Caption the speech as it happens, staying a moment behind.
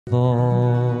Well,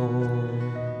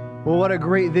 what a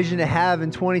great vision to have in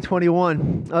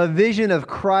 2021. A vision of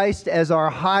Christ as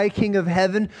our high King of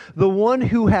heaven, the one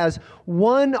who has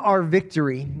won our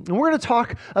victory. And we're going to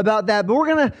talk about that, but we're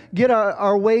going to get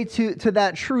our way to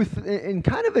that truth in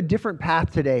kind of a different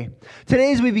path today.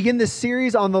 Today, as we begin this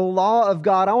series on the law of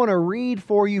God, I want to read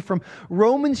for you from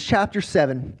Romans chapter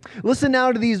 7. Listen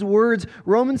now to these words,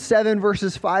 Romans 7,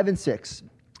 verses 5 and 6.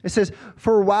 It says,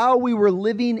 "For while we were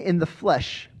living in the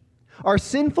flesh, our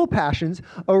sinful passions,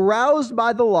 aroused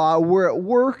by the law, were at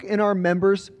work in our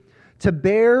members to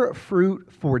bear fruit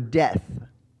for death.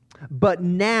 But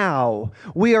now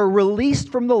we are released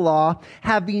from the law,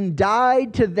 having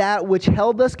died to that which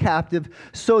held us captive,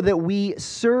 so that we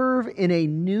serve in a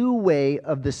new way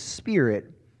of the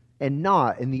Spirit and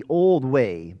not in the old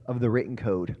way of the written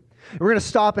code." We're going to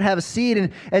stop and have a seat. And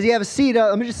as you have a seat,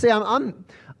 let me just say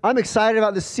I'm excited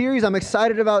about this series. I'm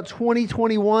excited about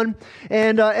 2021.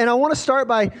 And I want to start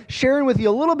by sharing with you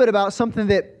a little bit about something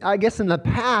that I guess in the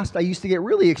past I used to get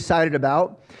really excited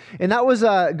about. And that was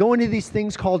going to these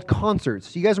things called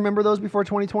concerts. You guys remember those before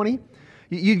 2020?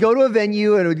 You'd go to a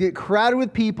venue and it would get crowded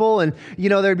with people, and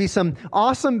there'd be some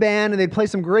awesome band and they'd play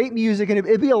some great music, and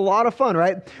it'd be a lot of fun,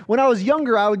 right? When I was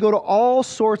younger, I would go to all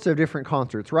sorts of different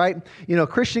concerts, right?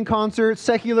 Christian concerts,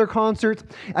 secular concerts.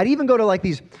 I'd even go to like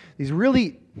these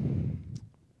really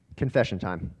confession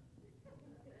time.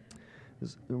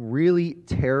 It's really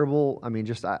terrible. I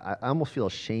mean, I almost feel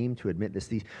ashamed to admit this.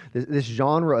 This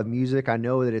genre of music, I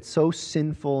know that it's so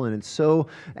sinful and it's so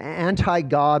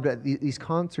anti-God, but these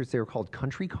concerts, they were called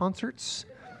country concerts.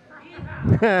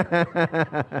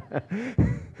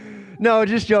 No,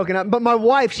 just joking. But my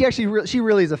wife, she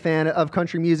really is a fan of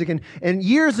country music. And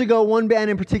years ago, one band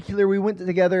in particular, we went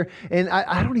together, and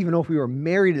I don't even know if we were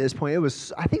married at this point.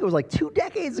 I think it was like 2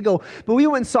 decades ago. But we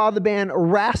went and saw the band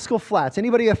Rascal Flatts.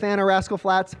 Anybody a fan of Rascal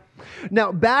Flatts?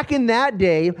 Now, back in that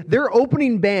day, their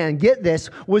opening band, get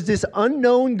this, was this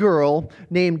unknown girl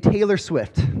named Taylor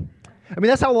Swift. I mean,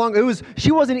 that's how long it was.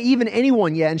 She wasn't even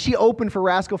anyone yet, and she opened for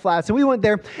Rascal Flatts. And we went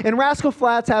there, and Rascal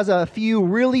Flatts has a few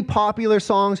really popular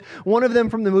songs. One of them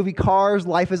from the movie Cars,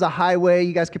 Life is a Highway.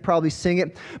 You guys could probably sing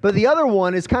it. But the other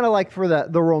one is kind of like for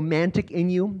the romantic in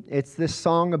you. It's this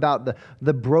song about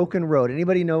the broken road.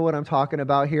 Anybody know what I'm talking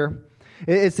about here?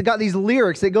 It's got these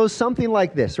lyrics. It goes something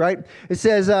like this, right? It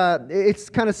says, it's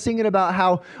kind of singing about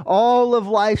how all of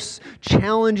life's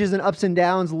challenges and ups and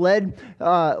downs led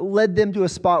them to a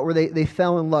spot where they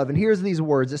fell in love. And here's these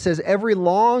words. It says, "Every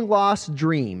long-lost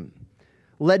dream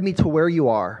led me to where you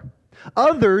are.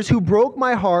 Others who broke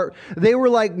my heart, they were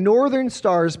like northern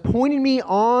stars, pointing me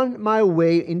on my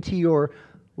way into your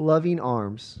loving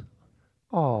arms.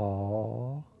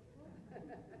 Aww.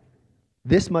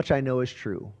 This much I know is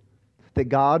true, that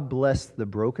God blessed the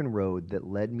broken road that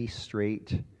led me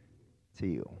straight to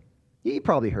you." You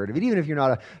probably heard of it. Even if you're not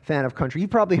a fan of country, you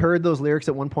probably heard those lyrics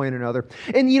at one point or another.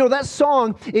 And that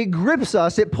song, it grips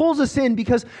us, it pulls us in,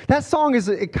 because that song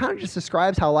it kind of just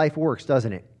describes how life works,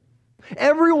 doesn't it?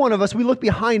 Every one of us, we look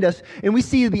behind us and we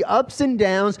see the ups and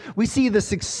downs, we see the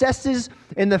successes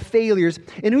and the failures,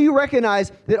 and we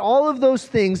recognize that all of those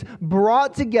things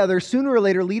brought together sooner or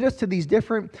later lead us to these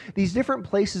different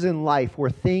places in life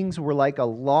where things were like a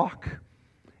lock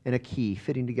and a key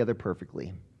fitting together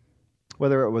perfectly.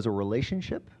 Whether it was a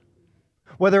relationship,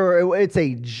 whether it's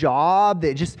a job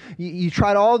that just, you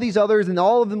tried all these others and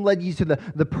all of them led you to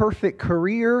the perfect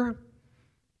career.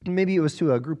 Maybe it was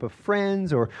to a group of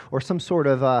friends or some sort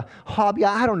of hobby.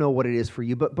 I don't know what it is for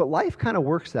you, but life kind of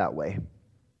works that way.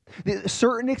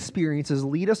 Certain experiences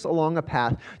lead us along a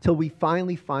path till we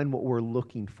finally find what we're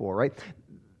looking for, right?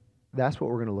 That's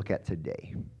what we're going to look at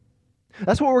today.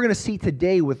 That's what we're going to see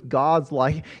today with God's law.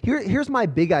 Here's my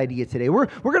big idea today. We're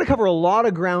going to cover a lot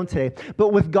of ground today,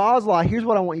 but with God's law, here's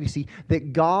what I want you to see,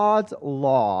 that God's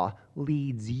law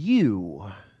leads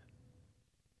you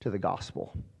to the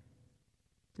gospel.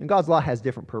 And God's law has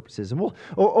different purposes. And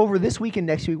over this week and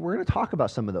next week, we're going to talk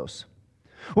about some of those.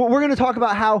 We're going to talk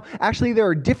about how actually there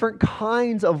are different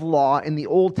kinds of law in the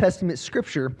Old Testament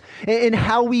Scripture and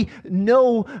how we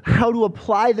know how to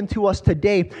apply them to us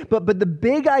today. But the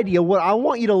big idea, what I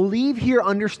want you to leave here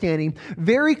understanding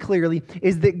very clearly,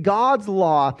 is that God's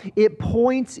law, it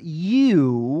points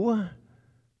you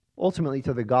ultimately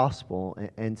to the gospel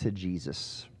and to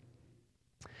Jesus.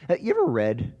 You ever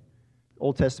read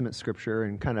Old Testament Scripture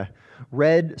and kind of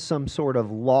read some sort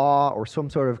of law or some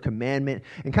sort of commandment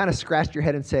and kind of scratched your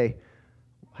head and say,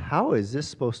 how is this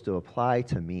supposed to apply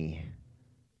to me?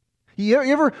 You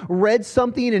ever read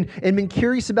something and been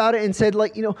curious about it and said,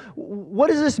 like, what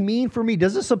does this mean for me?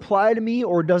 Does this apply to me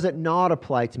or does it not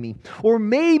apply to me? Or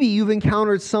maybe you've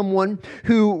encountered someone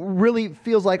who really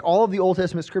feels like all of the Old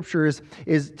Testament scripture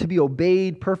is to be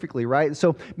obeyed perfectly, right?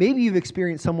 So maybe you've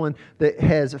experienced someone that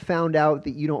has found out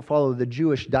that you don't follow the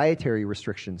Jewish dietary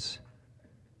restrictions.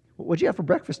 What'd you have for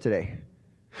breakfast today?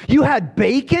 You had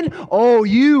bacon? Oh,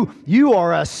 you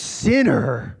are a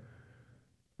sinner.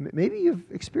 Maybe you've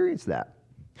experienced that.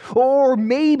 Or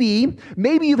maybe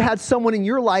you've had someone in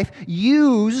your life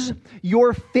use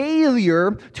your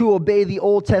failure to obey the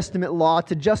Old Testament law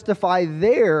to justify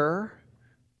their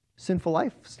sinful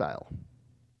lifestyle.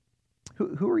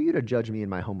 Who are you to judge me in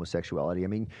my homosexuality? I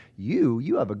mean,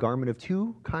 you have a garment of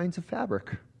two kinds of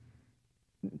fabric.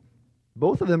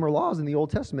 Both of them are laws in the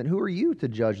Old Testament. Who are you to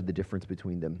judge the difference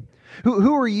between them?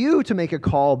 Who are you to make a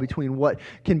call between what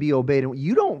can be obeyed and what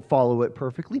you don't follow it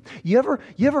perfectly? You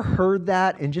ever heard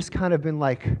that and just kind of been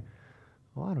like,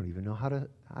 well, I don't even know how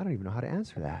to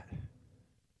answer that.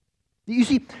 You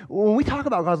see, when we talk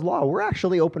about God's law, we're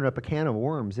actually opening up a can of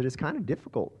worms. It is kind of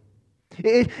difficult.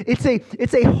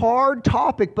 It's a hard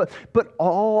topic, but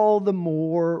all the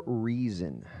more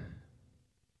reason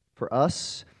for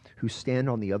us who stand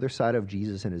on the other side of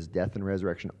Jesus and his death and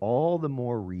resurrection, all the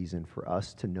more reason for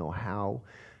us to know how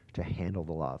to handle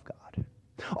the law of God.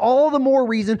 All the more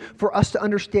reason for us to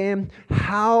understand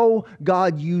how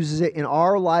God uses it in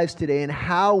our lives today and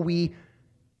how we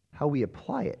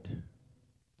apply it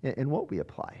and what we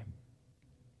apply.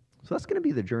 So that's going to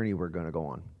be the journey we're going to go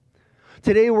on.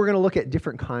 Today we're going to look at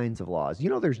different kinds of laws.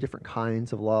 There's different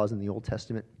kinds of laws in the Old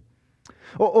Testament.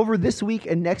 Over this week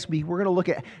and next week, we're going to look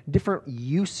at different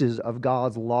uses of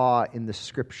God's law in the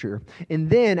Scripture. And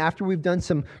then, after we've done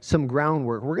some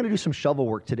groundwork, we're going to do some shovel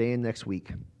work today and next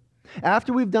week.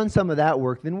 After we've done some of that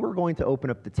work, then we're going to open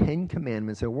up the 10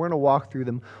 Commandments, and we're going to walk through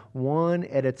them one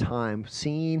at a time,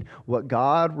 seeing what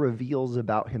God reveals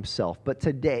about himself. But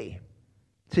today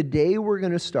we're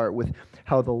going to start with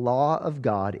how the law of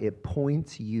God, it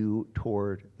points you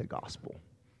toward the gospel.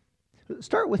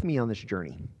 Start with me on this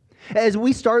journey. As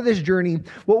we start this journey,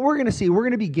 what we're going to see, we're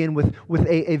going to begin with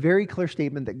a very clear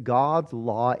statement that God's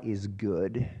law is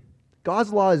good.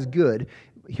 God's law is good.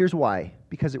 Here's why.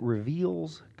 Because it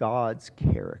reveals God's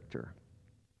character.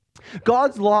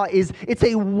 God's law it's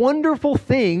a wonderful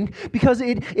thing because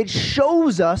it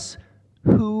shows us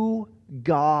who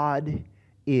God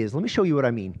is. Let me show you what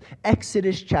I mean.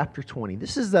 Exodus chapter 20.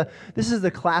 This is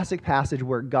the classic passage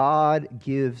where God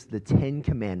gives the 10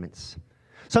 Commandments.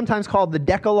 Sometimes called the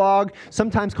Decalogue,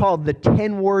 sometimes called the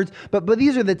 10 words, but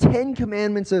these are the 10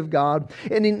 commandments of God.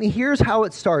 And here's how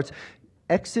it starts.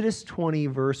 Exodus 20,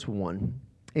 verse 1.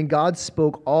 And God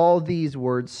spoke all these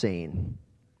words, saying,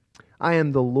 I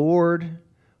am the Lord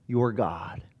your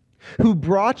God, who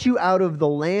brought you out of the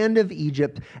land of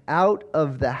Egypt, out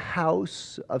of the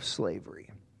house of slavery.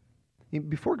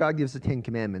 Before God gives the 10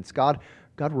 commandments, God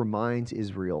reminds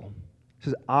Israel. He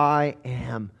says, I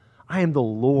am the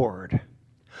Lord.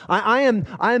 I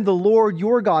am the Lord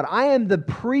your God. I am the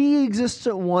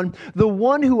pre-existent one, the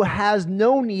one who has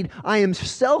no need. I am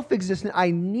self-existent.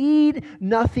 I need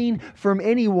nothing from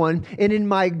anyone. And in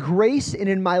my grace and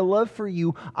in my love for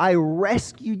you, I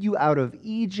rescued you out of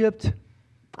Egypt.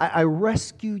 I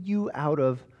rescued you out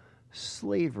of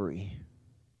slavery.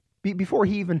 Before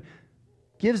he even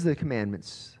gives the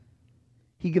commandments,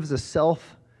 he gives a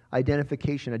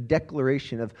self-identification, a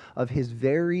declaration of his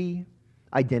very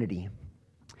identity.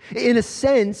 In a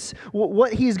sense,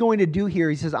 what he's going to do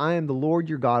here, he says, I am the Lord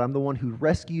your God. I'm the one who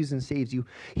rescues and saves you.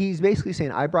 He's basically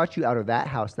saying, I brought you out of that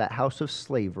house of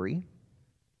slavery.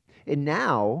 And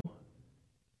now,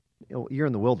 you're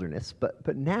in the wilderness,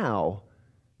 but now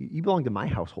you belong to my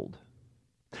household.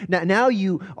 Now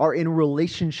you are in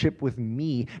relationship with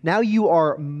me. Now you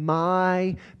are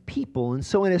my people. And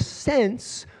so in a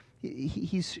sense,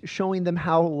 he's showing them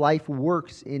how life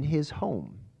works in his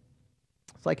home.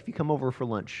 It's like if you come over for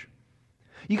lunch.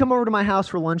 You come over to my house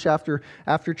for lunch after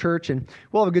church, and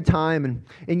we'll have a good time.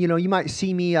 And you might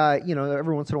see me,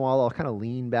 every once in a while I'll kind of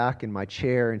lean back in my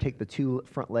chair and take the two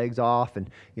front legs off. And,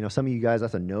 some of you guys,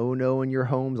 that's a no-no in your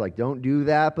homes. Like, don't do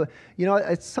that. But,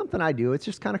 it's something I do. It's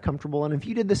just kind of comfortable. And if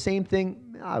you did the same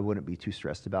thing, I wouldn't be too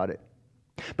stressed about it.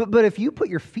 But if you put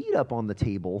your feet up on the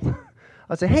table,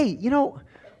 I'd say, hey, we don't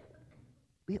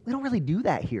really do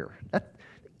that here.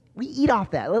 we eat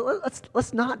off that.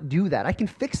 Let's not do that. I can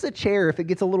fix the chair if it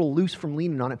gets a little loose from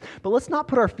leaning on it, but let's not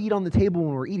put our feet on the table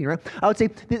when we're eating, right? I would say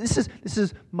this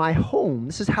is my home.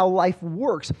 This is how life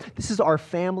works. This is our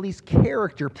family's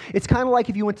character. It's kind of like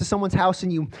if you went to someone's house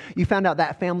and you found out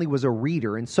that family was a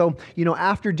reader. And so,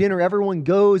 after dinner, everyone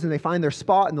goes and they find their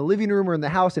spot in the living room or in the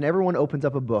house and everyone opens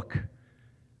up a book.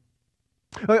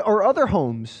 Or other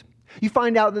homes, you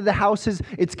find out that the house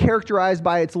it's characterized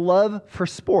by its love for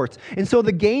sports. And so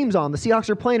the game's on. The Seahawks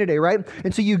are playing today, right?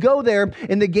 And so you go there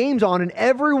and the game's on and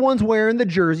everyone's wearing the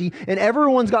jersey and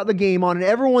everyone's got the game on and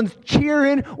everyone's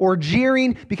cheering or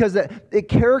jeering because it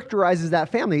characterizes that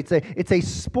family. It's a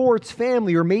sports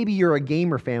family, or maybe you're a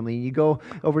gamer family and you go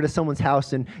over to someone's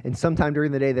house and sometime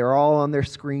during the day they're all on their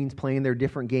screens playing their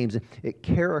different games. It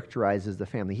characterizes the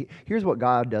family. Here's what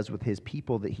God does with his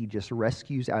people that he just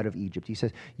rescues out of Egypt. He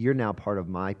says, you're now part of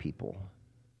my people.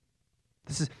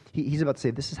 He's about to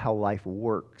say, this is how life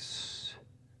works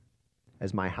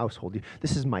as my household.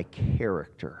 This is my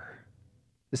character.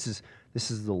 This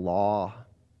is the law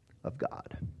of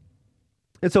God.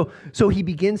 And so he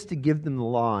begins to give them the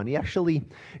law. And he actually,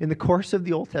 in the course of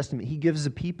the Old Testament, he gives the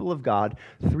people of God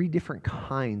 3 different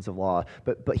kinds of law.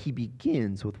 But he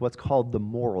begins with what's called the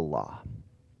moral law.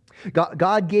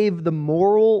 God gave the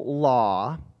moral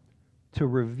law to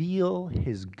reveal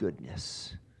his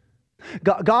goodness.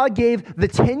 God gave the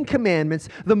 10 commandments,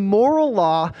 the moral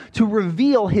law, to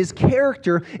reveal his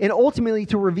character and ultimately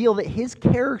to reveal that his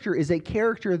character is a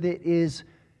character that is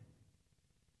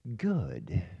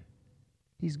good.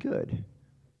 He's good.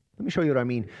 Let me show you what I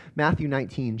mean. Matthew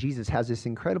 19, Jesus has this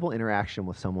incredible interaction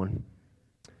with someone.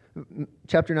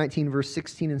 Chapter 19, verse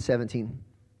 16 and 17.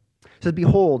 It says,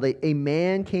 behold, a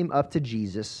man came up to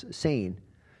Jesus saying,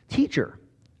 Teacher,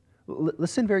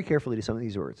 listen very carefully to some of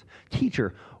these words.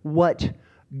 Teacher, what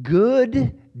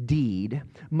good deed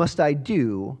must I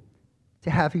do to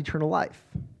have eternal life?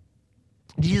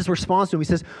 Jesus responds to him. He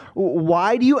says,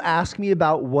 why do you ask me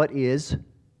about what is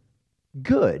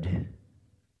good?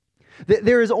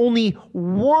 There is only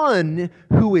one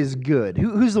who is good.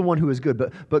 Who's the one who is good?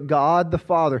 But God the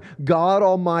Father, God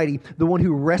Almighty, the one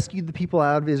who rescued the people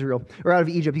out of Israel, or out of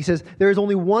Egypt. He says, there is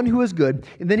only one who is good.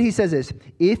 And then he says this,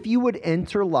 if you would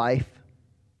enter life,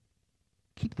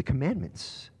 keep the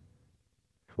commandments.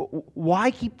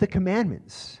 Why keep the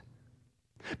commandments?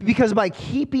 Because by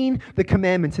keeping the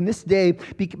commandments in this day,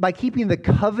 by keeping the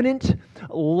covenant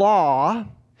law,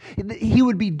 he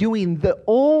would be doing the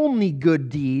only good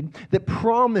deed that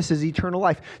promises eternal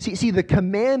life. See, the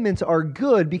commandments are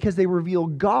good because they reveal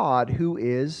God who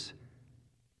is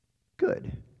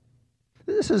good.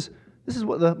 This is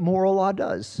what the moral law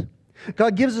does.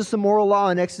 God gives us the moral law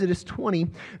in Exodus 20.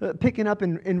 Picking up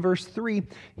in verse 3,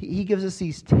 he gives us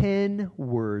these 10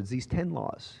 words, these 10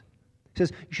 laws. He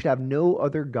says, you should have no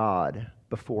other God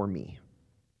before me.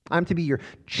 I'm to be your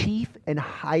chief and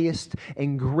highest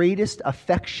and greatest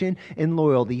affection and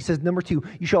loyalty. He says, number 2,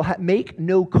 you shall make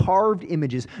no carved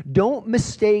images. Don't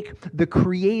mistake the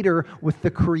Creator with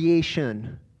the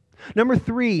creation. Number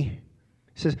 3, he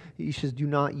says, do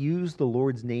not use the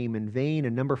Lord's name in vain.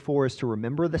 And number 4 is to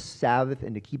remember the Sabbath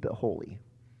and to keep it holy.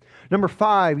 Number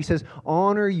 5, he says,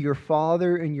 honor your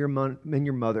father and your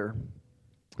mother.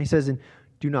 He says, and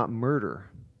do not murder.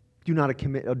 Do not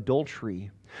commit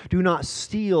adultery. Do not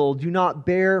steal. Do not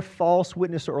bear false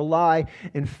witness or lie.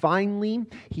 And finally,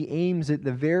 he aims at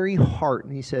the very heart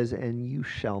and he says, and you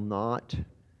shall not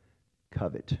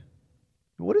covet.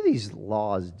 What do these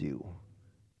laws do?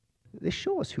 They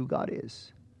show us who God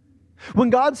is.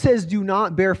 When God says do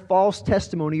not bear false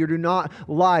testimony or do not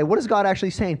lie, what is God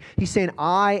actually saying? He's saying,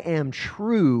 I am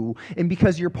true, and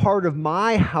because you're part of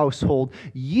my household,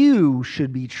 you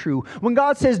should be true. When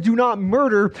God says do not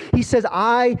murder, he says,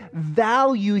 I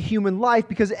value human life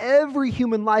because every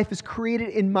human life is created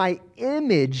in my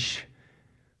image,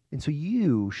 and so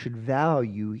you should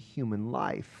value human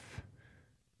life.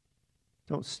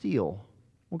 Don't steal.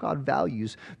 Well, God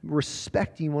values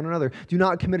respecting one another. Do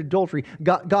not commit adultery.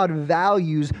 God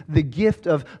values the gift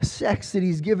of sex that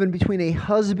he's given between a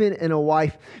husband and a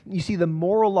wife. You see, the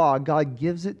moral law, God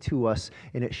gives it to us,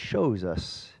 and it shows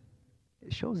us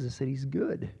that he's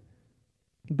good.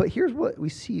 But here's what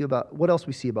else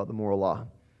we see about the moral law.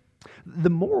 The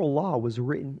moral law was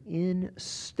written in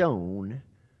stone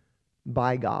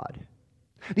by God.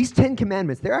 These 10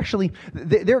 commandments,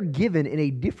 they're given in a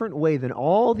different way than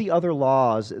all the other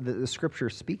laws that the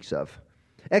Scripture speaks of.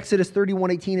 Exodus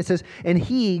 31:18, it says, and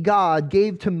he, God,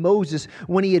 gave to Moses,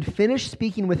 when he had finished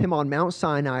speaking with him on Mount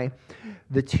Sinai,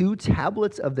 the 2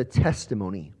 tablets of the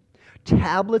testimony,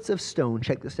 tablets of stone,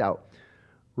 check this out,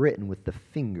 written with the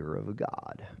finger of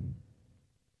God.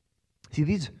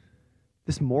 See,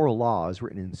 This moral law is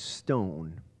written in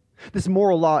stone. This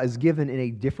moral law is given in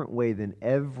a different way than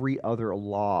every other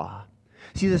law.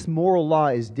 See, this moral law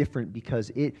is different because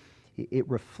it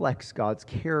reflects God's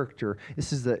character.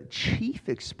 This is the chief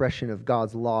expression of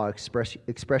God's law,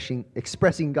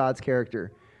 expressing God's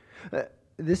character.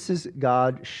 This is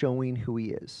God showing who He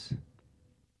is.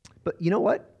 But you know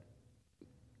what?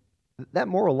 That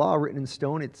moral law written in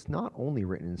stone, it's not only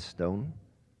written in stone.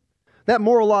 That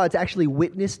moral law, it's actually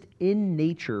witnessed in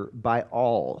nature by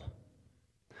all.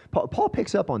 Paul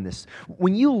picks up on this.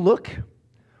 When you look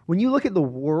at the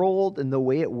world and the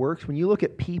way it works, when you look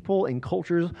at people and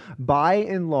cultures, by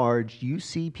and large, you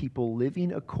see people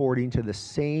living according to the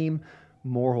same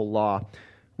moral law.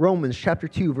 Romans chapter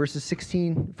 2, verses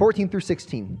 14 through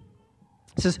 16.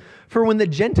 It says, "For when the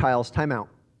Gentiles," time out.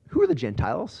 Who are the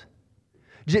Gentiles?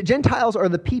 Gentiles are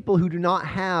the people who do not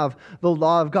have the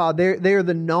law of God. They are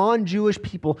the non-Jewish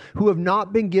people who have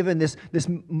not been given this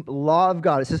law of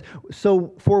God. It says,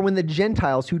 "So for when the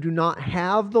Gentiles who do not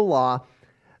have the law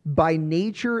by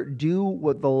nature do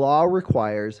what the law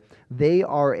requires, they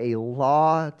are a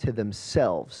law to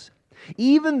themselves.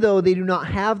 Even though they do not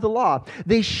have the law,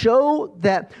 they show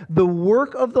that the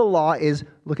work of the law is,"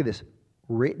 look at this,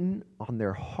 "written on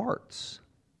their hearts.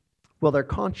 Well, their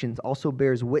conscience also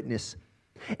bears witness,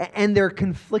 and their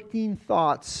conflicting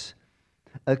thoughts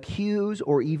accuse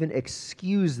or even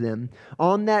excuse them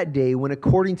on that day when,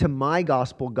 according to my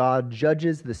gospel, God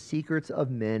judges the secrets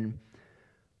of men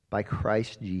by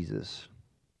Christ Jesus."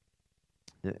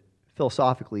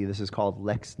 Philosophically, this is called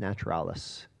lex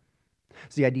naturalis.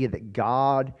 It's the idea that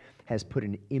God has put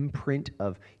an imprint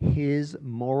of His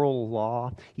moral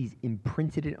law. He's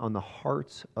imprinted it on the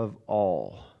hearts of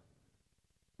all.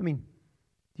 I mean, do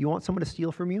you want someone to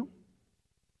steal from you?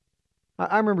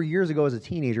 I remember years ago as a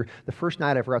teenager, the first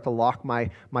night I forgot to lock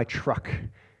my truck.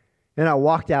 And I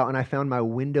walked out and I found my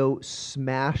window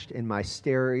smashed and my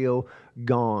stereo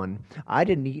gone. I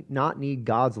did not need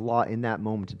God's law in that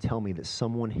moment to tell me that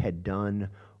someone had done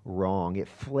wrong. It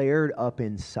flared up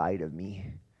inside of me.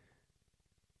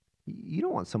 You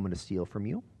don't want someone to steal from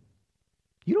you.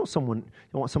 You don't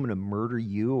want someone to murder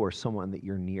you or someone that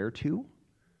you're near to.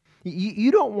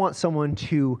 You don't want someone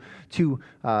to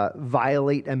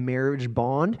violate a marriage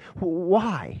bond.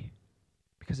 Why?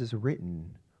 Because it's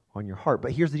written on your heart.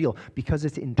 But here's the deal. Because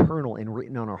it's internal and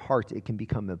written on our hearts, it can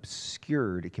become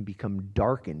obscured. It can become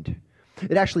darkened.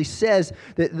 It actually says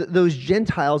that those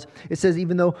Gentiles, it says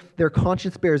even though their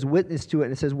conscience bears witness to it,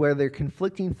 and it says where their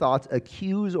conflicting thoughts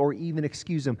accuse or even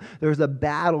excuse them. There's a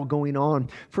battle going on.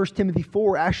 1 Timothy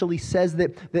 4 actually says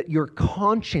that your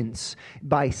conscience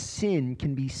by sin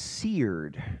can be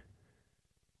seared.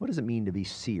 What does it mean to be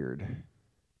seared?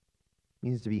 It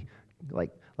means to be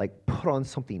like put on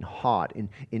something hot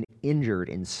and injured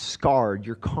and scarred.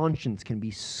 Your conscience can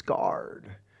be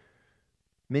scarred.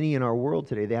 Many in our world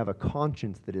today, they have a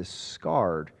conscience that is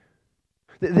scarred.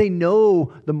 They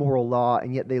know the moral law,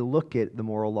 and yet they look at the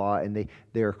moral law, and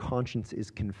their conscience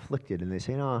is conflicted, and they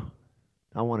say, "No,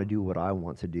 I want to do what I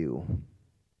want to do."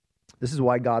 This is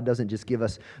why God doesn't just give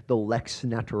us the lex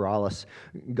naturalis.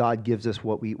 God gives us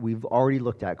what we've already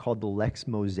looked at, called the lex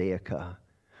mosaica.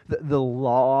 The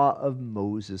law of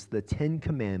Moses, the 10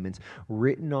 Commandments,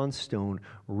 written on stone,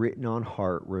 written on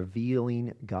heart,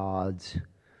 revealing God's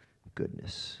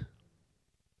goodness.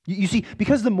 You see,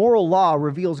 because the moral law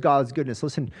reveals God's goodness,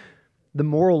 listen, the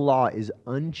moral law is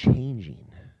unchanging.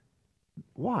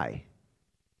 Why?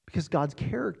 Because God's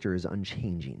character is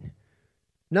unchanging.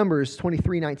 Numbers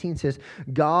 23:19 says,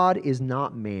 "God is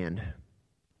not man."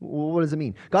 Well, what does it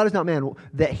mean? God is not man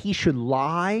that He should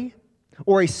lie,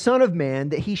 or a son of man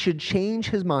that He should change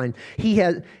His mind.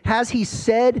 Has He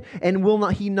said and will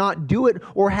not He not do it,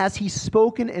 or has He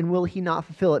spoken and will He not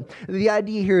fulfill it? The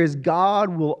idea here is God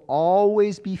will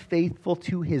always be faithful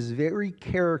to His very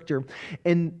character.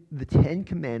 And the 10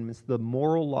 Commandments, the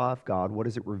moral law of God, what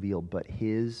does it reveal but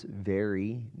His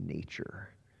very nature?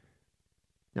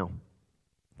 Now,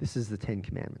 this is the 10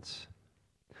 Commandments.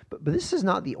 But this is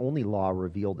not the only law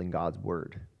revealed in God's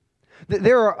Word.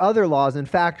 There are other laws. In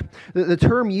fact, the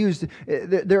term used,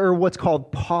 there are what's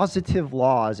called positive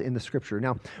laws in the Scripture.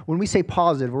 Now, when we say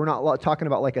positive, we're not talking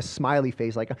about like a smiley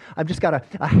face, like I've just got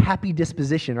a happy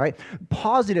disposition, right?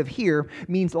 Positive here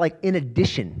means like in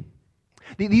addition.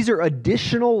 These are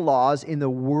additional laws in the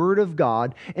Word of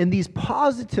God, and these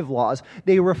positive laws,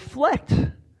 they reflect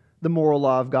the moral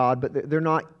law of God, but they're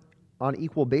not on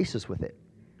equal basis with it.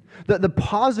 The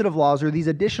positive laws, or these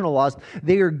additional laws,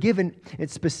 they are given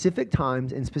at specific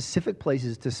times in specific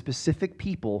places to specific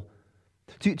people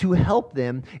to help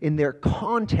them in their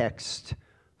context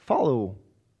follow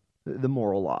the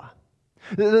moral law.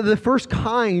 The first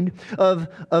kind of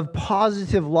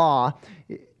positive law,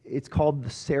 it's called the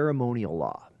ceremonial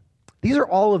law. These are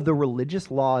all of the religious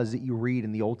laws that you read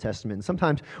in the Old Testament. And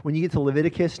sometimes when you get to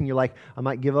Leviticus and you're like, I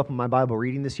might give up on my Bible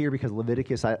reading this year because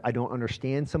Leviticus, I don't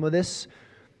understand some of this.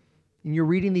 And you're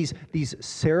reading these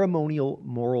ceremonial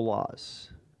moral laws,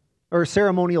 or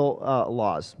ceremonial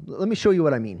laws. Let me show you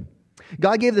what I mean.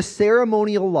 God gave the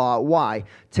ceremonial law. Why?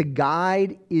 To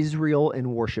guide Israel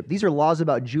in worship. These are laws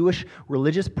about Jewish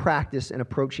religious practice and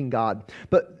approaching God.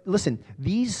 But listen,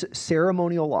 these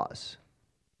ceremonial laws,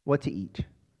 what to eat,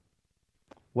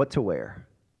 what to wear,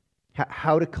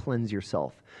 how to cleanse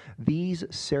yourself, these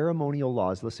ceremonial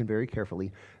laws, listen very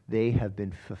carefully, they have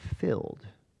been fulfilled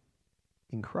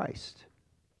in Christ.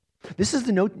 This is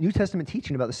the New Testament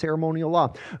teaching about the ceremonial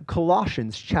law.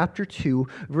 Colossians chapter 2,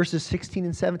 verses 16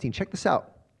 and 17. Check this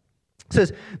out. It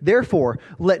says, therefore,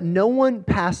 let no one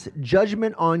pass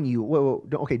judgment on you. Whoa,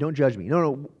 okay, don't judge me.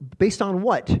 No, based on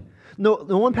what? No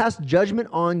one pass judgment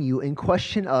on you in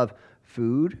question of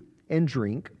food and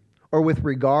drink, or with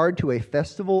regard to a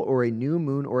festival or a new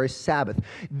moon or a Sabbath.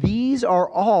 These are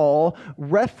all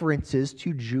references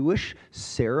to Jewish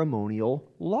ceremonial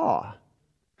law.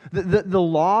 The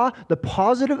law, the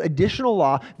positive additional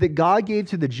law that God gave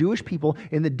to the Jewish people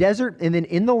in the desert and then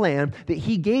in the land that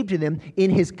he gave to them in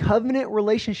his covenant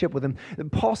relationship with them.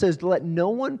 Paul says, let no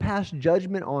one pass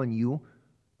judgment on you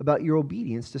about your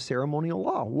obedience to ceremonial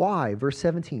law. Why? Verse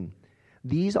 17,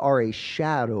 these are a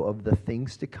shadow of the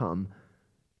things to come,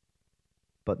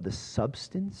 but the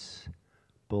substance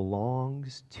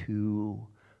belongs to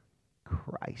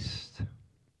Christ.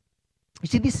 You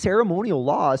see, these ceremonial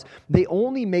laws, they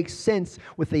only make sense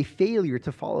with a failure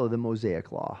to follow the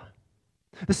Mosaic law.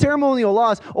 The ceremonial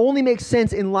laws only make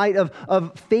sense in light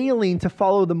of failing to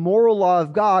follow the moral law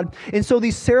of God. And so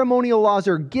these ceremonial laws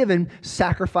are given,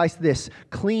 sacrifice this,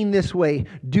 clean this way,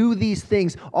 do these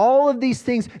things. All of these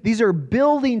things, these are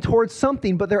building towards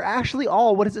something, but they're actually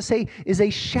all, what does it say, is a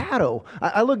shadow.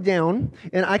 I look down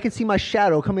and I can see my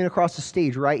shadow coming across the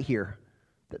stage right here.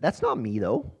 That's not me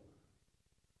though.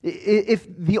 If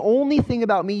the only thing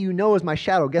about me you know is my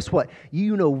shadow, guess what?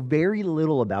 You know very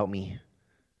little about me.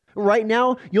 Right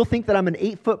now, you'll think that I'm an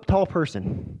 8-foot tall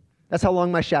person. That's how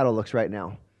long my shadow looks right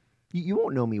now. You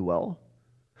won't know me well.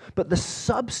 But the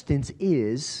substance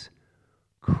is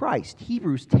Christ.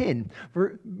 Hebrews 10,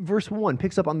 verse 1,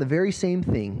 picks up on the very same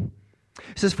thing.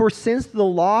 It says, for since the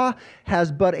law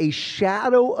has but a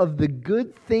shadow of the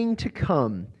good thing to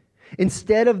come,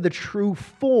 instead of the true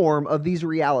form of these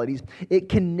realities, it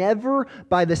can never,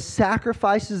 by the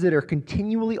sacrifices that are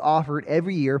continually offered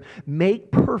every year,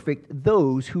 make perfect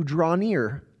those who draw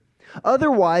near.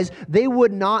 Otherwise,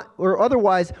 would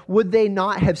they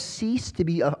not have ceased to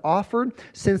be offered,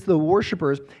 since the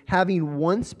worshipers, having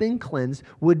once been cleansed,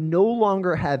 would no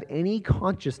longer have any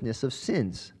consciousness of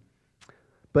sins.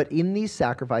 But in these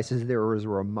sacrifices there is a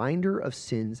reminder of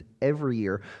sins every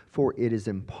year, for it is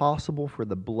impossible for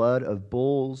the blood of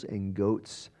bulls and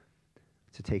goats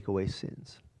to take away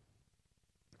sins.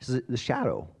 This is the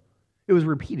shadow. It was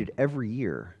repeated every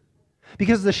year.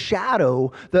 Because the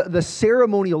shadow, the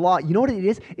ceremonial law, you know what it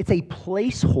is? It's a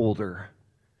placeholder.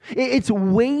 It's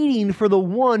waiting for the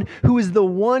one who is the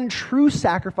one true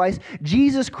sacrifice,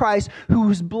 Jesus Christ,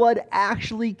 whose blood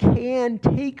actually can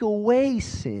take away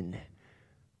sin.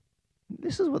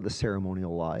 This is what the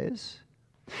ceremonial law is.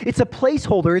 It's a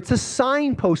placeholder. It's a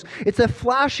signpost. It's a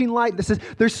flashing light that says,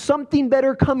 there's something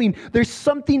better coming. There's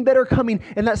something better coming.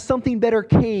 And that something better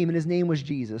came, and his name was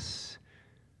Jesus.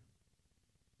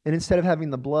 And instead of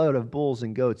having the blood of bulls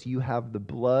and goats, you have the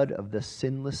blood of the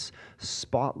sinless,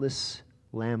 spotless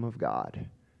Lamb of God,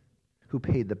 who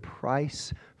paid the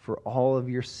price for all of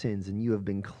your sins, and you have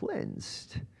been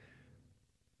cleansed.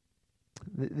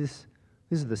 This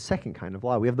is the second kind of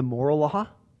law. We have the moral law,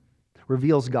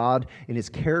 reveals God and his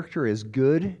character as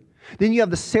good. Then you have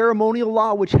the ceremonial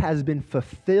law, which has been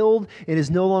fulfilled and is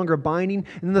no longer binding.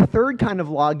 And the third kind of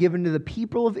law given to the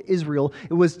people of Israel,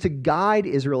 it was to guide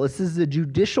Israel. This is the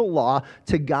judicial law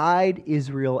to guide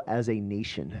Israel as a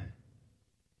nation.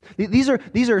 These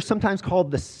are sometimes called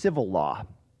the civil law.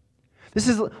 This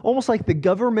is almost like the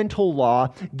governmental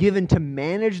law given to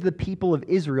manage the people of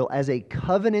Israel as a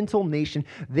covenantal nation.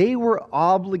 They were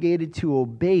obligated to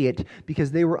obey it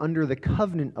because they were under the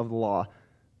covenant of the law.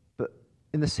 But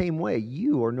in the same way,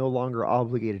 you are no longer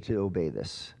obligated to obey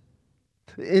this.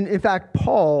 In fact,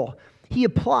 Paul, he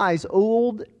applies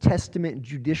Old Testament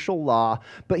judicial law,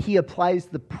 but he applies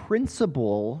the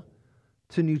principle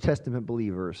to New Testament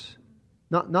believers,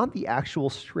 not the actual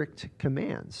strict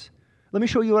commands. Let me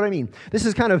show you what I mean. This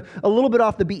is kind of a little bit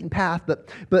off the beaten path,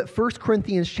 but 1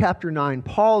 Corinthians chapter 9,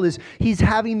 Paul he's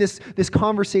having this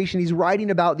conversation. He's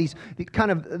writing about these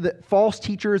kind of the false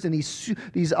teachers and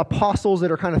these apostles that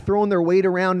are kind of throwing their weight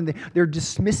around, and they're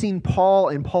dismissing Paul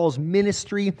and Paul's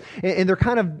ministry, and they're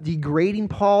kind of degrading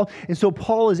Paul. And so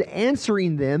Paul is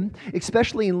answering them,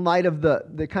 especially in light of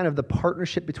the kind of the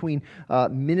partnership between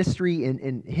ministry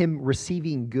and him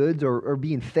receiving goods or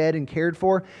being fed and cared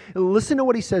for. Listen to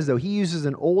what he says, though. He uses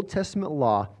an Old Testament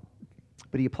law,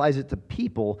 but he applies it to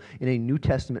people in a New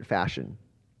Testament fashion.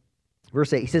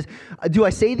 Verse 8, he says, "Do I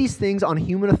say these things on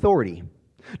human authority?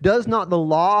 Does not the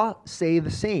law say the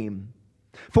same?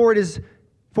 For it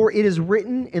is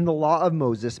written in the law of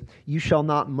Moses, you shall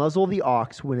not muzzle the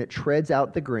ox when it treads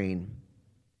out the grain."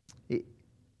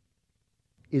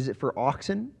 Is it for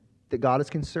oxen that God is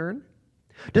concerned?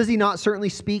 Does he not certainly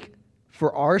speak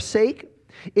for our sake?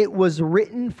 It was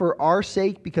written for our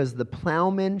sake, because the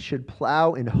plowman should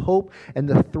plow in hope, and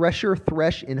the thresher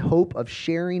thresh in hope of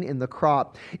sharing in the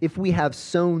crop. If we have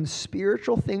sown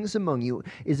spiritual things among you,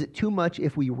 is it too much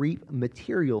if we reap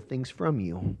material things from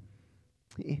you?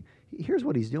 Here's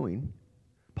what he's doing.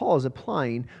 Paul is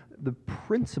applying the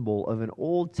principle of an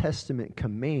Old Testament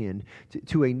command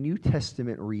to a New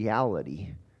Testament reality.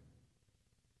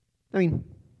 I mean,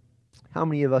 how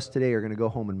many of us today are going to go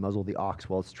home and muzzle the ox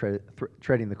while it's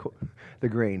treading the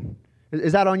grain?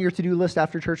 Is that on your to-do list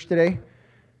after church today?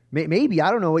 Maybe. I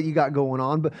don't know what you got going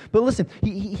on. But listen,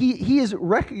 he is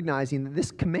recognizing that this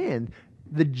command,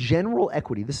 the general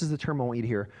equity, this is the term I want you to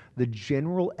hear, the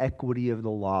general equity of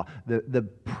the law, the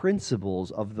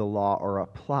principles of the law are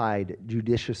applied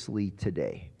judiciously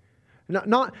today.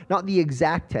 Not the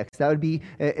exact text. That would be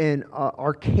an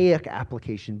archaic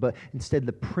application, but instead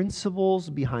the principles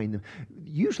behind them.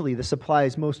 Usually this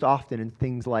applies most often in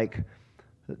things like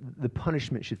the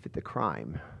punishment should fit the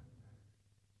crime.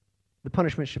 The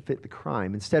punishment should fit the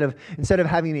crime. Instead of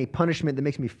having a punishment that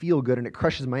makes me feel good and it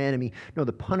crushes my enemy, no,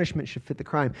 the punishment should fit the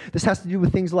crime. This has to do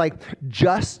with things like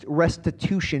just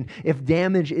restitution if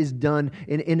damage is done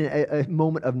in a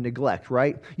moment of neglect,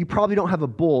 right? You probably don't have a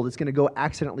bull that's going to go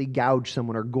accidentally gouge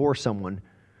someone or gore someone,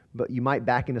 but you might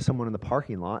back into someone in the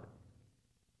parking lot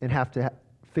and have to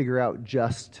figure out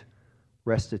just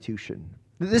restitution.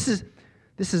 This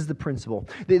is the principle.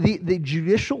 The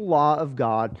judicial law of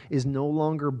God is no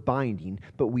longer binding,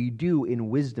 but we do,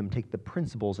 in wisdom, take the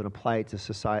principles and apply it to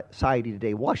society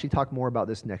today. We'll actually talk more about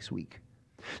this next week.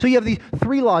 So you have these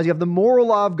three laws. You have the moral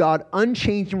law of God,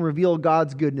 unchanged and reveal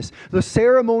God's goodness. The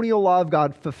ceremonial law of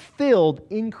God, fulfilled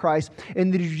in Christ.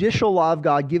 And the judicial law of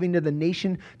God, giving to the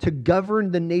nation to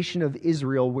govern the nation of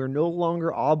Israel. We're no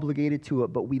longer obligated to it,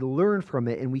 but we learn from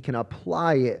it and we can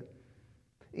apply it.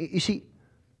 You see,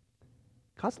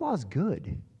 God's law is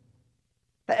good.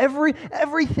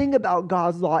 Everything about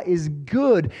God's law is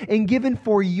good and given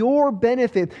for your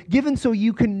benefit, given so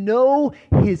you can know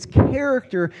His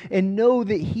character and know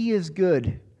that He is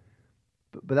good.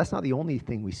 But that's not the only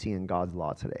thing we see in God's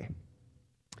law today.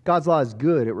 God's law is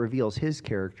good. It reveals His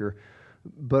character,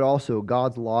 but also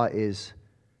God's law is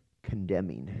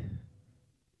condemning.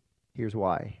 Here's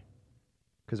why.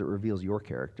 Because it reveals your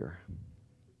character.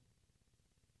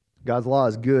 God's law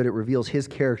is good. It reveals His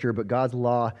character, but God's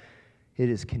law, it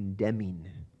is condemning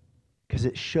because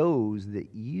it shows that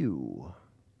you're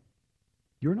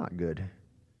not good.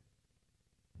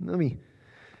 Let me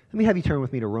have you turn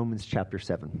with me to Romans chapter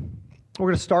 7. We're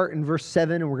going to start in verse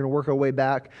 7, and we're going to work our way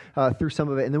back through some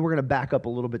of it, and then we're going to back up a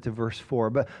little bit to verse 4.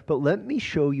 But let me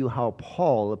show you how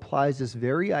Paul applies this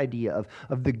very idea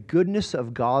of the goodness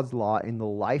of God's law in the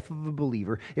life of a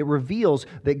believer. It reveals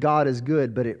that God is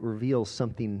good, but it reveals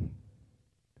something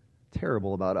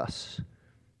terrible about us.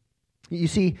 You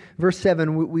see, verse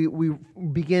 7, we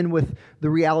begin with the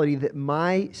reality that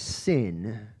my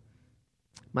sin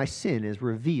is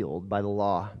revealed by the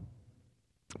law.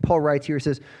 Paul writes here, he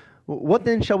says, "What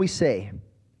then shall we say?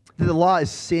 That the law is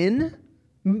sin?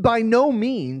 By no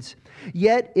means.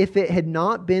 Yet if it had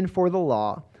not been for the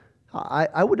law,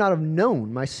 I would not have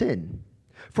known my sin.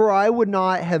 For I would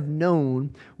not have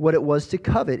known what it was to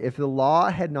covet if the law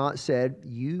had not said,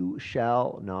 'You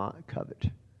shall not covet.'"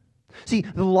 See,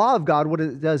 the law of God, what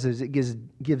it does is it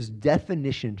gives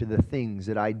definition to the things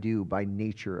that I do by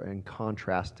nature in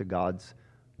contrast to God's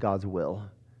will.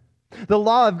 The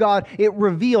law of God, it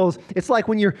reveals, it's like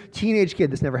when your teenage kid,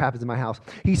 this never happens in my house,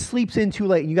 he sleeps in too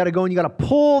late and you got to go and you got to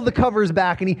pull the covers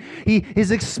back and he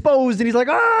is exposed and he's like,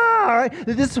 all right.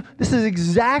 This is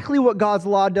exactly what God's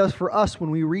law does for us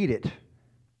when we read it.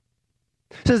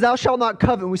 It says, "Thou shalt not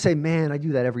covet," and we say, man, I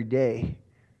do that every day.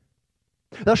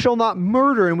 Thou shalt not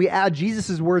murder, and we add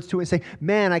Jesus' words to it and say,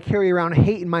 man, I carry around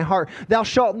hate in my heart. Thou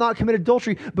shalt not commit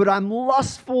adultery, but I'm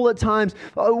lustful at times.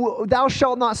 Thou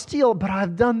shalt not steal, but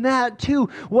I've done that too.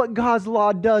 What God's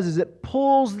law does is it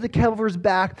pulls the covers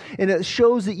back, and it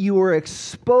shows that you are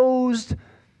exposed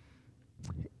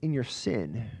in your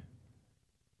sin.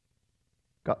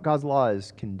 God's law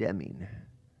is condemning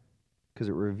because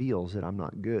it reveals that I'm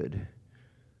not good.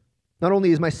 Not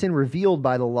only is my sin revealed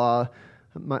by the law,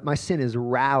 my sin is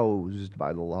roused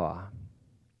by the law.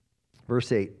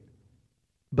 Verse 8,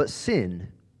 but sin,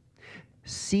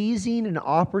 seizing an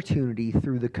opportunity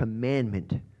through the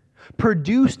commandment,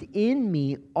 produced in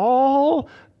me all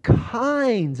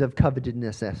kinds of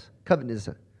covetousness.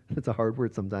 Covetousness. That's a hard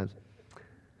word sometimes.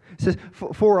 It says,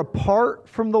 for apart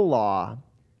from the law,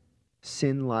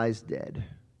 sin lies dead.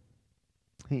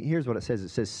 Here's what it says. It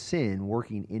says, sin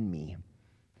working in me.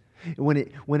 When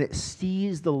it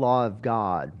sees the law of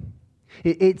God,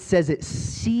 it says it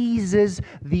seizes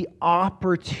the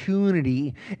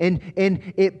opportunity and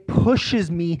it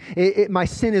pushes me. My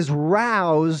sin is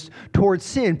roused towards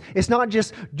sin. It's not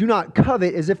just do not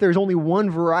covet as if there's only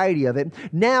one variety of it.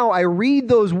 Now I read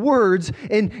those words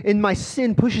and my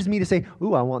sin pushes me to say,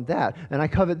 ooh, I want that. And I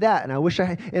covet that. And I wish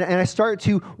I and I start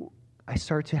to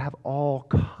have all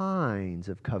kinds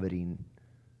of coveting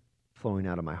flowing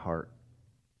out of my heart.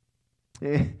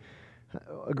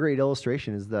 A great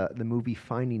illustration is the movie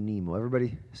Finding Nemo.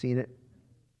 Everybody seen it?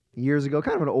 Years ago,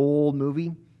 kind of an old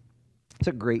movie. It's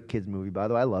a great kids movie, by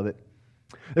the way. I love it.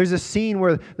 There's a scene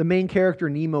where the main character,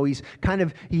 Nemo, he's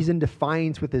in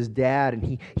defiance with his dad,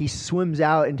 and he swims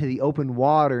out into the open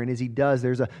water, and as he does,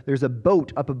 there's a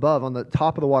boat up above on the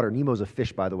top of the water. Nemo's a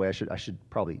fish, by the way. I should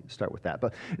probably start with that.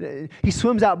 But he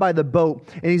swims out by the boat,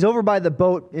 and he's over by the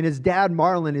boat, and his dad,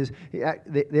 Marlin,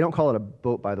 they don't call it a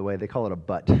boat, by the way. They call it a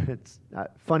butt. It's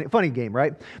funny game,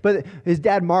 right? But his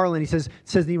dad, Marlin, he says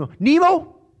to Nemo,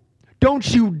 Nemo,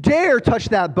 don't you dare touch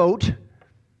that boat.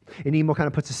 And Nemo kind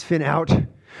of puts his fin out.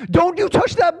 Don't you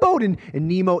touch that boat! And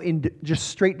Nemo, in just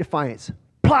straight defiance,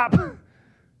 plop!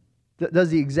 Does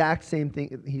the exact same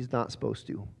thing he's not supposed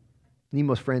to.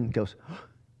 Nemo's friend goes, oh,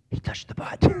 he touched the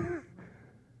butt.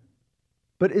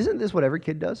 But isn't this what every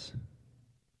kid does?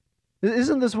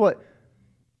 Isn't this what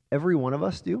every one of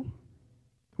us do?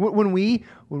 When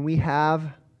we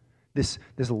have this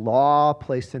law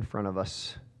placed in front of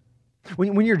us,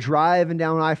 when you're driving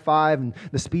down I-5 and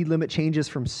the speed limit changes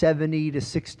from 70 to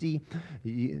 60, do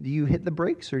you hit the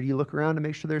brakes or do you look around to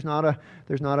make sure there's not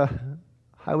a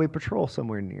highway patrol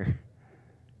somewhere near?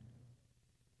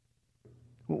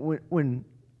 When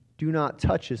do not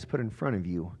touch is put in front of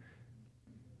you,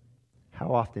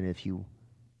 how often if you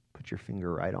put your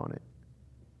finger right on it?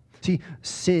 See,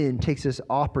 sin takes this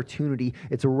opportunity.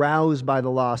 It's aroused by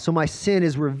the law. So my sin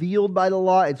is revealed by the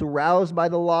law. It's aroused by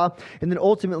the law. And then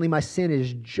ultimately my sin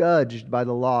is judged by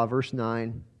the law. Verse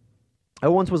 9. I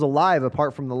once was alive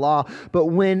apart from the law, but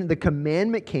when the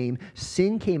commandment came,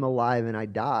 sin came alive and I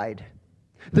died.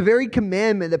 The very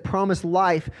commandment that promised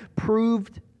life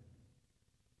proved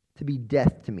to be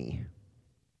death to me.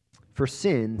 For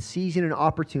sin, seizing an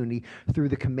opportunity through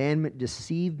the commandment,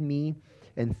 deceived me,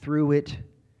 and through it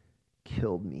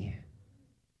killed me.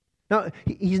 Now,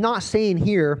 he's not saying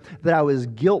here that I was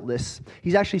guiltless.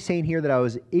 He's actually saying here that I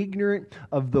was ignorant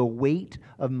of the weight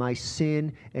of my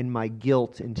sin and my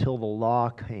guilt until the law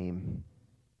came.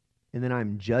 And then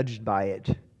I'm judged by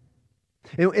it.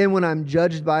 And when I'm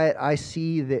judged by it, I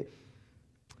see that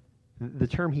the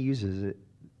term he uses is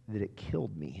that it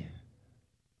killed me.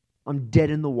 I'm dead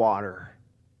in the water.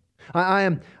 I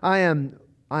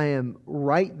am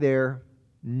right there,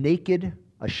 naked,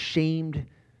 ashamed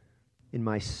in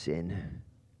my sin.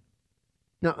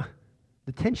 Now,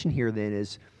 the tension here then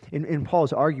is, in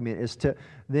Paul's argument, is to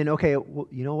then, okay, well,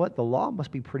 you know what? The law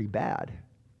must be pretty bad.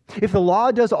 If the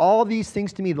law does all these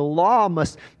things to me, the law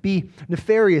must be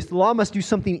nefarious. The law must do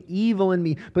something evil in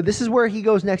me. But this is where he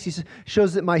goes next. He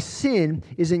shows that my sin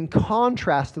is in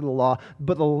contrast to the law,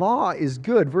 but the law is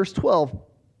good. Verse 12, he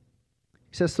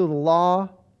says, so the law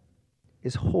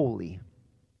is holy,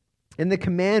 and the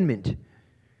commandment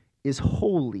is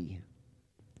holy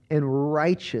and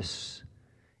righteous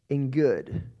and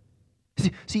good.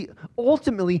 See,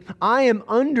 ultimately, I am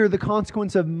under the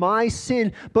consequence of my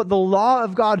sin, but the law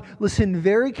of God, listen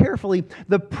very carefully,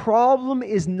 the problem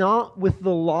is not with the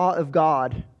law of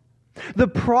God. The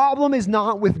problem is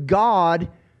not with God.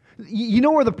 You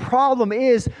know where the problem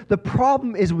is? The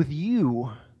problem is with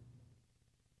you.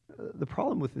 The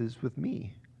problem is with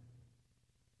me.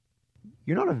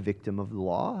 You're not a victim of the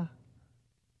law.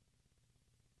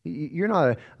 You're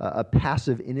not a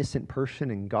passive, innocent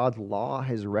person and God's law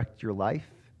has wrecked your life.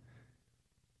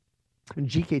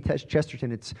 G.K.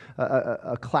 Chesterton, it's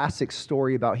a classic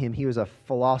story about him. He was a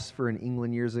philosopher in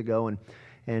England years ago,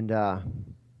 and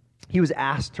he was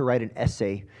asked to write an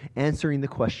essay answering the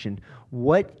question,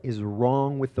 what is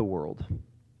wrong with the world?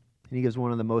 And he gives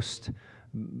one of the most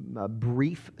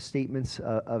brief statements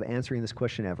of answering this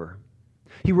question ever.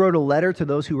 He wrote a letter to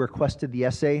those who requested the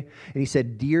essay, and he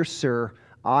said, "Dear Sir,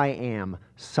 I am,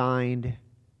 signed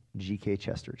G.K.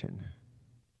 Chesterton."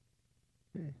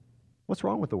 What's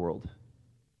wrong with the world?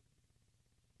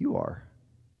 You are.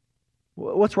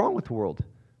 What's wrong with the world?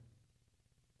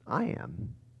 I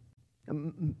am.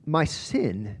 My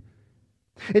sin.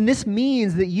 And this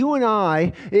means that you and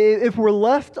I, if we're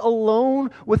left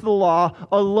alone with the law,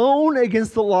 alone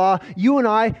against the law, you and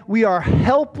I, we are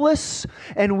helpless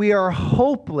and we are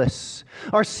hopeless.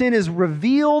 Our sin is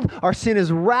revealed, our sin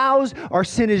is roused, our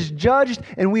sin is judged,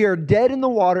 and we are dead in the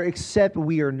water, except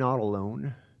we are not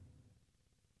alone.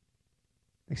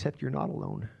 Except you're not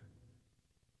alone.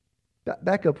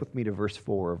 Back up with me to verse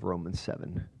 4 of Romans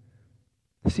 7.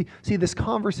 See, this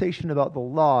conversation about the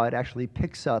law, it actually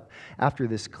picks up after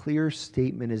this clear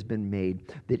statement has been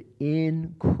made that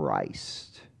in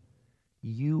Christ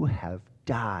you have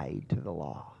died to the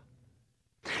law.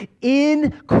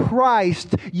 In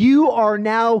Christ, you are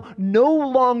now no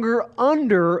longer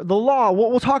under the law.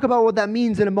 We'll talk about what that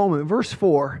means in a moment. Verse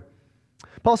 4.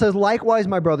 Paul says, "Likewise,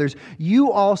 my brothers,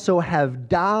 you also have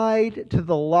died to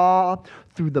the law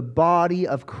through the body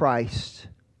of Christ,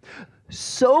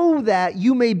 so that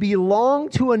you may belong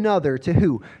to another." To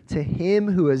who? To Him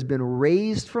who has been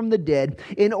raised from the dead,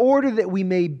 in order that we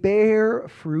may bear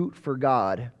fruit for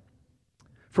God.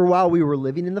 For while we were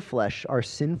living in the flesh, our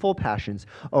sinful passions,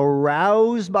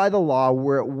 aroused by the law,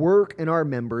 were at work in our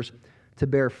members to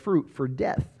bear fruit for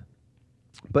death.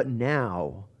 But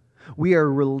now we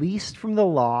are released from the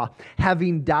law,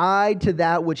 having died to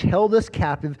that which held us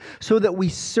captive, so that we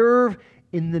serve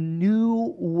in the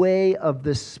new way of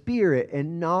the Spirit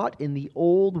and not in the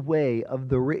old way of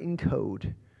the written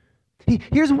code.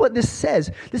 Here's what this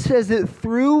says. This says that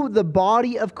through the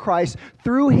body of Christ,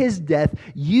 through His death,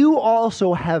 you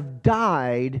also have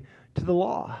died to the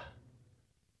law.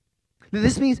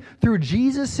 This means through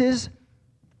Jesus'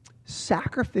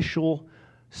 sacrificial,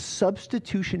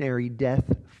 substitutionary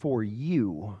death for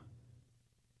you,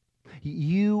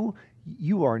 you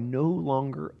are no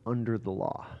longer under the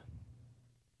law.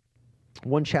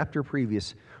 One chapter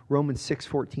previous, Romans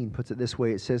 6:14 puts it this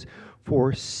way. It says,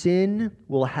 "For sin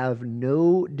will have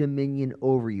no dominion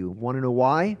over you." Want to know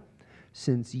why?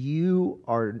 Since you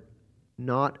are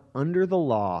not under the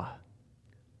law,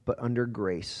 but under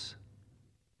grace.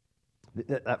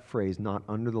 That phrase, not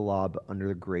under the law, but under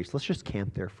the grace. Let's just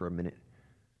camp there for a minute.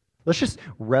 Let's just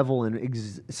revel in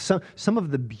some of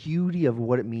the beauty of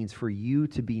what it means for you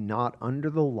to be not under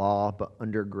the law, but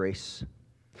under grace.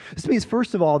 This means,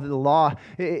 first of all, that the law,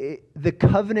 the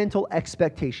covenantal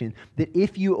expectation that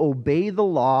if you obey the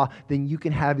law, then you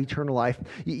can have eternal life.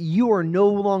 You are no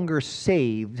longer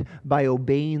saved by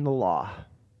obeying the law.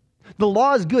 The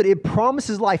law is good. It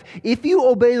promises life. If you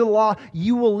obey the law,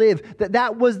 you will live.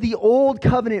 That was the old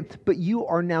covenant, but you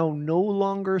are now no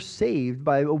longer saved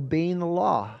by obeying the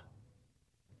law.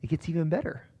 It gets even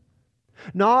better.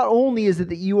 Not only is it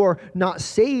that you are not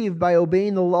saved by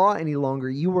obeying the law any longer,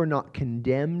 you are not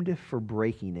condemned for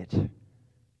breaking it.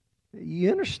 You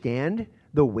understand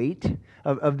the weight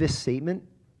of this statement?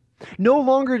 No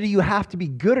longer do you have to be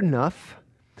good enough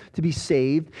to be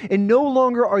saved, and no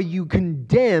longer are you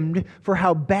condemned for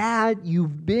how bad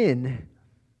you've been.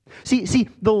 See,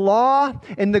 the law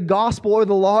and the gospel, or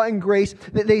the law and grace,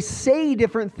 they say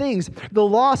different things. The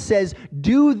law says,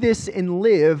 do this and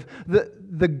live.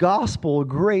 The gospel,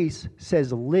 grace,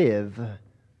 says live,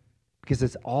 because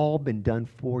it's all been done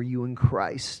for you in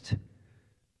Christ.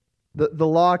 The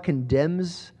law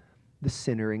condemns the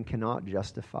sinner and cannot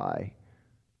justify,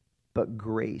 but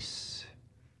grace,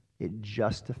 it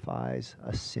justifies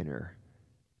a sinner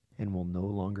and will no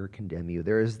longer condemn you.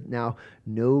 There is now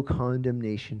no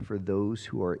condemnation for those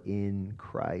who are in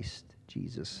Christ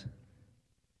Jesus.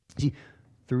 See,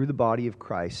 through the body of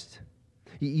Christ,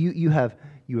 you have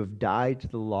died to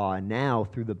the law, and now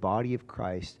through the body of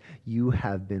Christ, you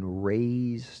have been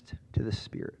raised to the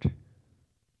Spirit.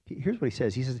 Here's what he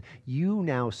says. He says, you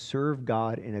now serve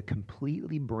God in a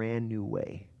completely brand new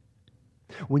way.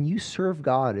 When you serve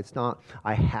God, it's not,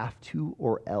 I have to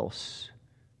or else.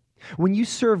 When you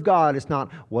serve God, it's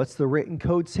not, what's the written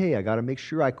code say? I got to make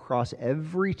sure I cross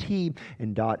every T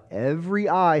and dot every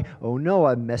I. Oh no,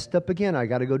 I messed up again. I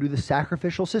got to go do the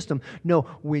sacrificial system. No,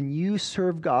 when you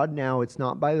serve God now, it's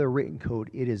not by the written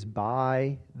code. It is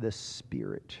by the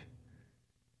Spirit.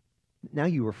 Now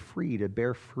you are free to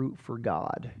bear fruit for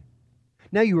God.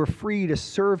 Now you are free to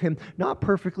serve Him, not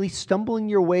perfectly, stumbling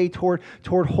your way toward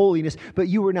holiness, but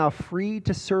you are now free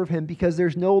to serve Him because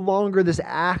there's no longer this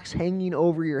axe hanging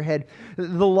over your head.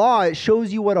 The law, it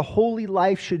shows you what a holy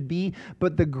life should be,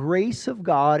 but the grace of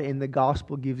God in the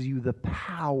gospel gives you the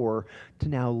power to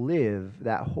now live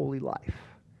that holy life.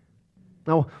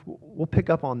 Now, we'll pick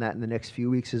up on that in the next few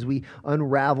weeks as we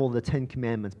unravel the Ten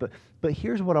Commandments, but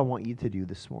here's what I want you to do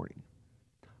this morning.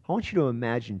 I want you to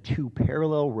imagine two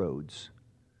parallel roads.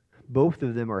 Both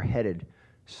of them are headed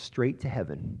straight to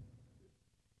heaven.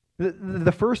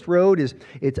 The first road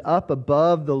it's up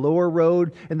above the lower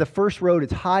road, and the first road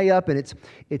it's high up and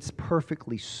it's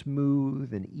perfectly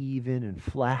smooth and even and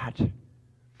flat.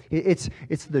 It's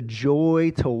the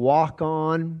joy to walk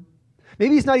on.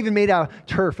 Maybe it's not even made out of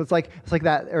turf. It's like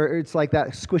that, or it's like that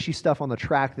squishy stuff on the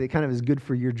track that kind of is good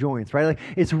for your joints, right? Like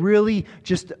it's really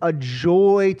just a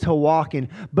joy to walk in.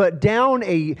 But down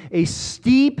a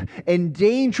steep and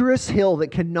dangerous hill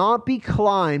that cannot be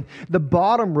climbed, the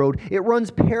bottom road, it runs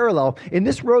parallel. And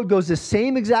this road goes the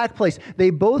same exact place. They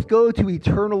both go to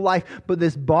eternal life, but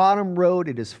this bottom road,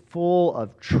 it is full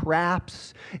of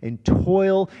traps and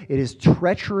toil. It is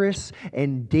treacherous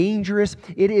and dangerous.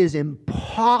 It is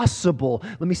impossible.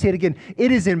 Let me say it again.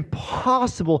 It is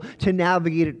impossible to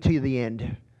navigate it to the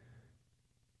end.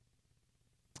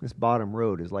 This bottom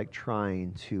road is like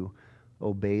trying to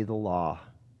obey the law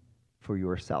for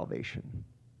your salvation.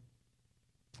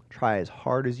 Try as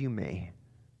hard as you may.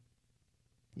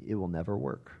 It will never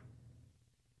work.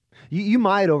 You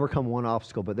might overcome one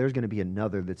obstacle, but there's going to be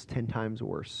another that's 10 times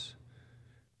worse.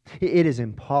 It is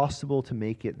impossible to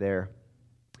make it there.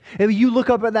 If you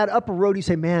look up at that upper road, you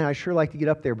say, man, I sure like to get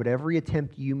up there, but every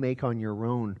attempt you make on your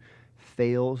own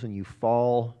fails and you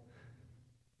fall,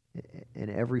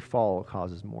 and every fall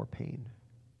causes more pain.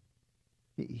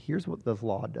 Here's what the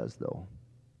law does, though.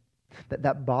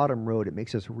 That bottom road, it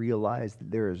makes us realize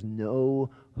that there is no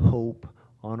hope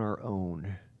on our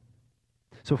own.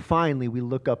 So finally, we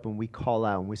look up and we call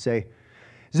out and we say,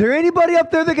 is there anybody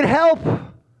up there that can help? And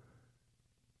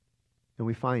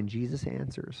we find Jesus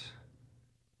answers.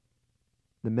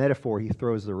 The metaphor, he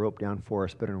throws the rope down for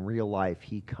us, but in real life,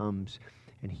 he comes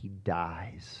and he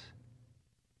dies,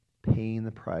 paying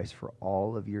the price for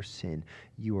all of your sin.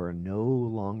 You are no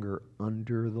longer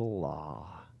under the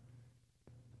law,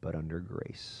 but under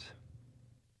grace.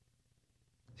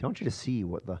 So I want you to see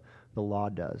what the law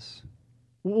does.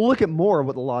 We'll look at more of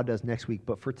what the law does next week,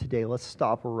 but for today, let's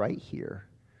stop right here.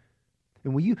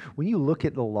 And when you look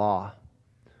at the law,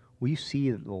 will you see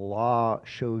that the law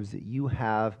shows that you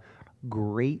have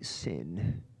great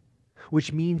sin,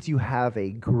 which means you have a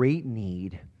great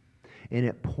need, and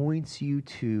it points you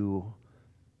to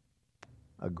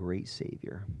a great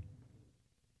Savior.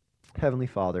 Heavenly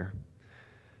Father,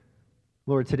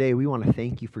 Lord, today we want to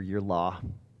thank you for your law.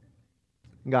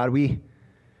 God, we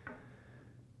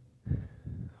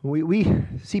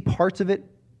see parts of it.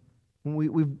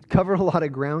 We've covered a lot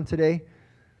of ground today.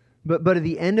 But at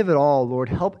the end of it all, Lord,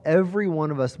 help every one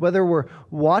of us, whether we're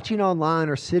watching online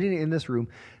or sitting in this room,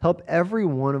 help every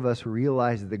one of us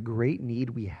realize the great need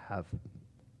we have.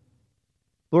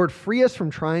 Lord, free us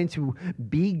from trying to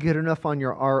be good enough on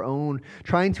our own,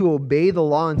 trying to obey the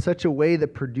law in such a way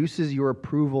that produces your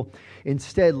approval.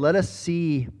 Instead, let us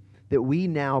see that we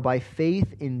now, by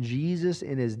faith in Jesus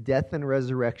and his death and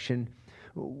resurrection,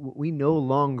 we no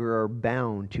longer are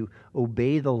bound to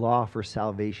obey the law for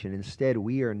salvation. Instead,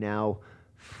 we are now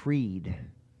freed.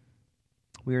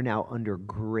 We are now under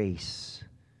grace.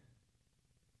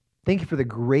 Thank you for the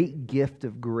great gift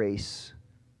of grace.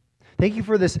 Thank you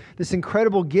for this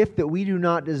incredible gift that we do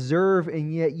not deserve,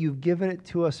 and yet you've given it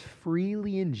to us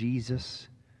freely in Jesus.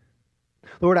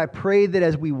 Lord, I pray that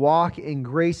as we walk in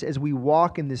grace, as we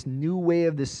walk in this new way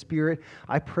of the Spirit,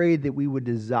 I pray that we would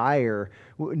desire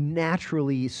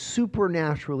naturally,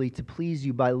 supernaturally to please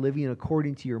you by living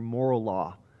according to your moral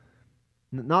law.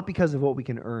 Not because of what we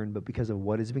can earn, but because of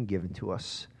what has been given to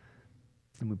us.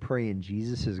 And we pray in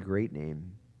Jesus' great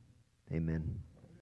name. Amen.